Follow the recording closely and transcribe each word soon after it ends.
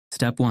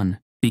Step 1.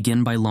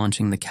 Begin by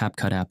launching the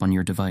Capcut app on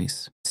your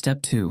device.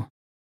 Step 2.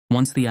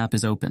 Once the app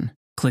is open,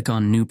 click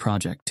on New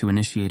Project to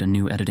initiate a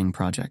new editing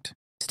project.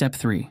 Step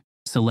 3.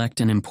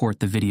 Select and import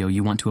the video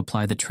you want to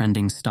apply the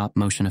trending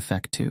stop-motion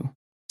effect to.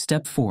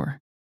 Step 4.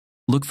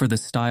 Look for the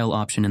Style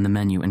option in the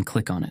menu and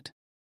click on it.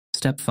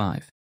 Step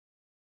 5.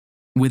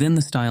 Within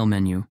the Style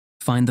menu,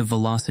 find the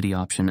Velocity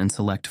option and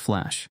select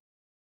Flash.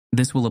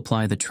 This will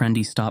apply the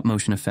trendy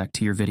stop-motion effect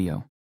to your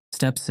video.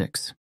 Step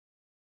 6.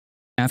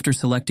 After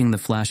selecting the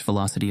Flash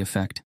Velocity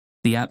effect,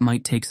 the app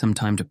might take some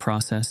time to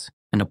process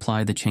and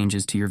apply the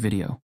changes to your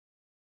video.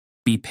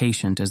 Be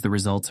patient as the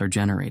results are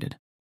generated.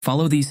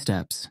 Follow these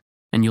steps,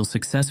 and you'll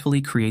successfully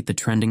create the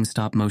trending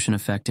stop-motion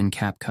effect in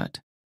Capcut.